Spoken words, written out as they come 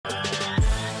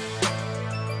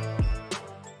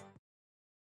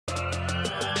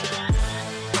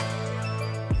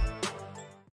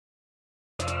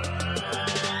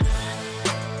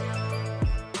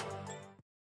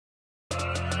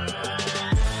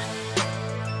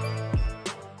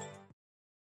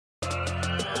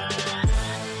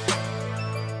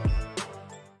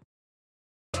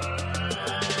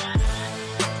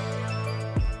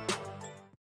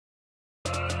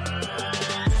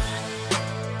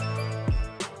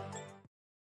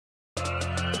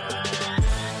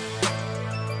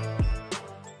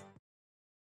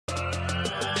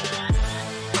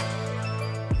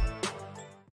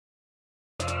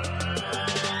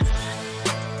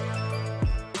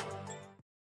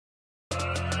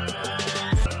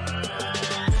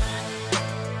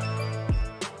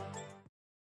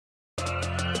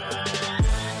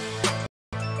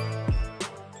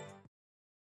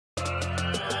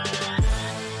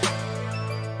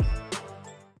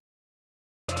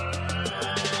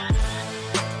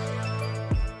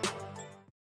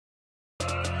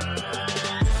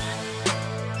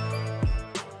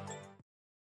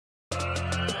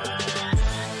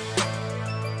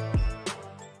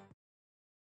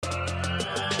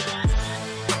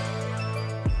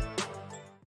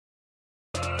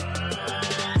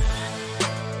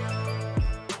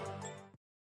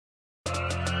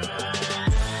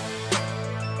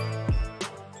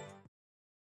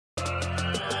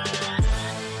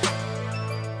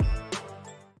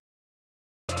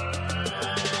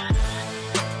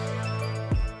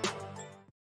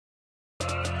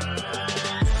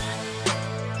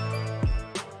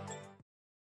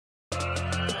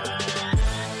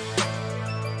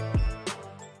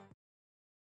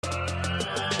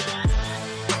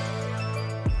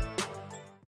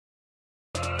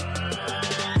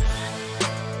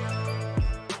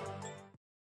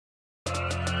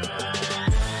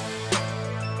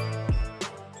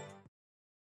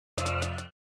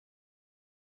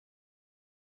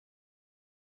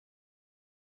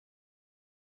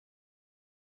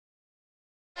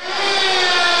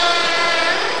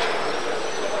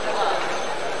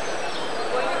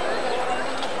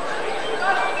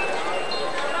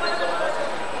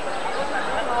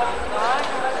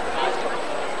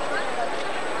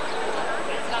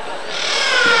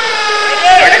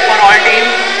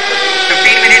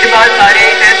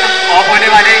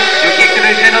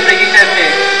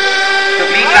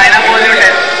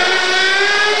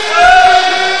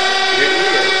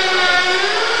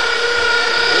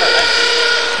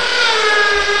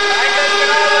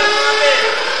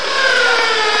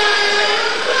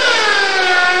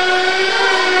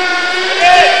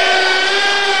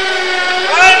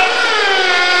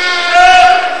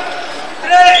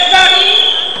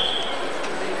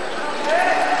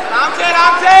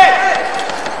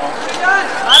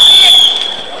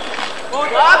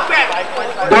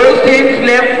Those teams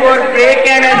left for break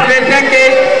and acceleration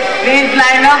test, please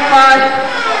line up fast.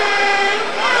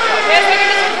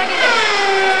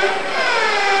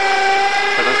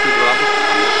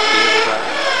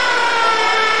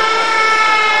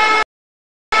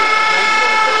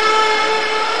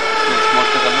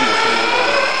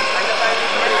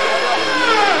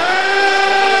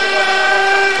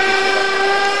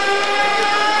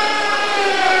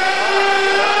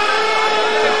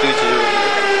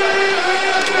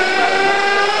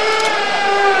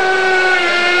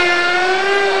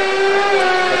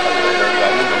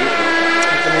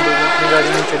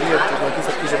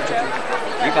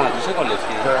 ये कहाँ दूसरे college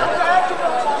की है?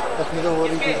 अपनी तो हो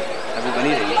रही थी, अभी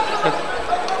बनी रही है।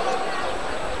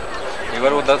 एक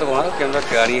बार वो दर्द को वहाँ कैमरा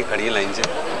गाड़ियाँ खड़ी है लाइन से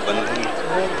बंद थी।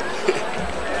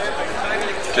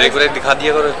 ट्रैक व्रैक दिखा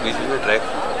दिया करो बीच में ट्रैक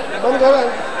बंद कर रहा है।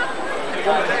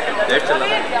 लेट चला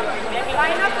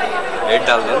लेट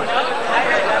डाल दो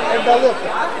लेट डाल दो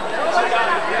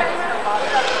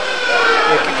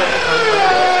एक ही करके खाना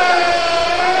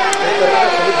एक करके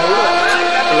सभी खाओ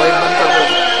लाइट बंद कर दो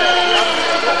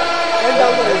लेट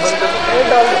डाल दो लेट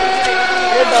डाल दो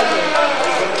लेट डाल दो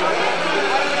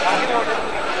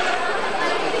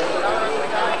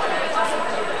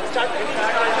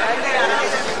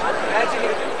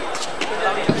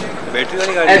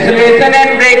Acceleration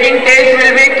and braking test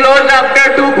will be closed after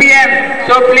 2 p.m.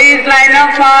 So please line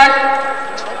up fast.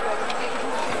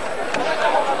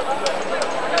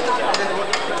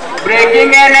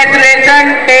 Braking and acceleration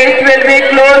test will be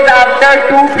closed after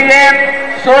 2 p.m.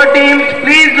 So teams,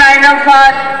 please line up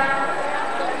fast.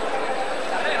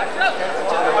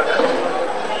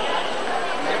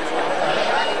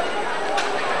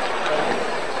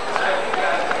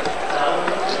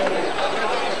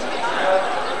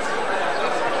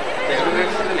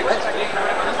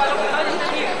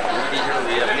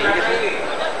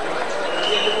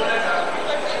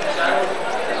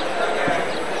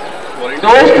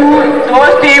 Those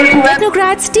teams who have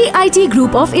Technocrats TIT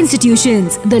Group of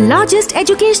Institutions, the largest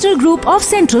educational group of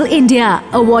Central India,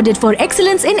 awarded for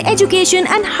excellence in education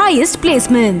and highest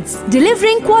placements,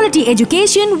 delivering quality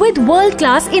education with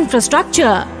world-class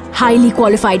infrastructure, highly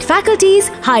qualified faculties,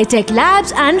 high-tech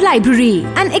labs and library,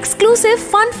 an exclusive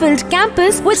fun-filled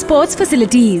campus with sports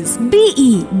facilities,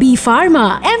 BE, B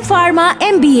Pharma, M Pharma,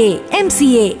 MBA,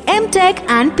 MCA, MTech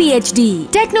and PhD.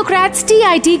 Technocrats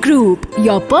TIT Group,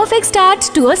 your perfect start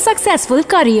to a successful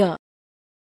career.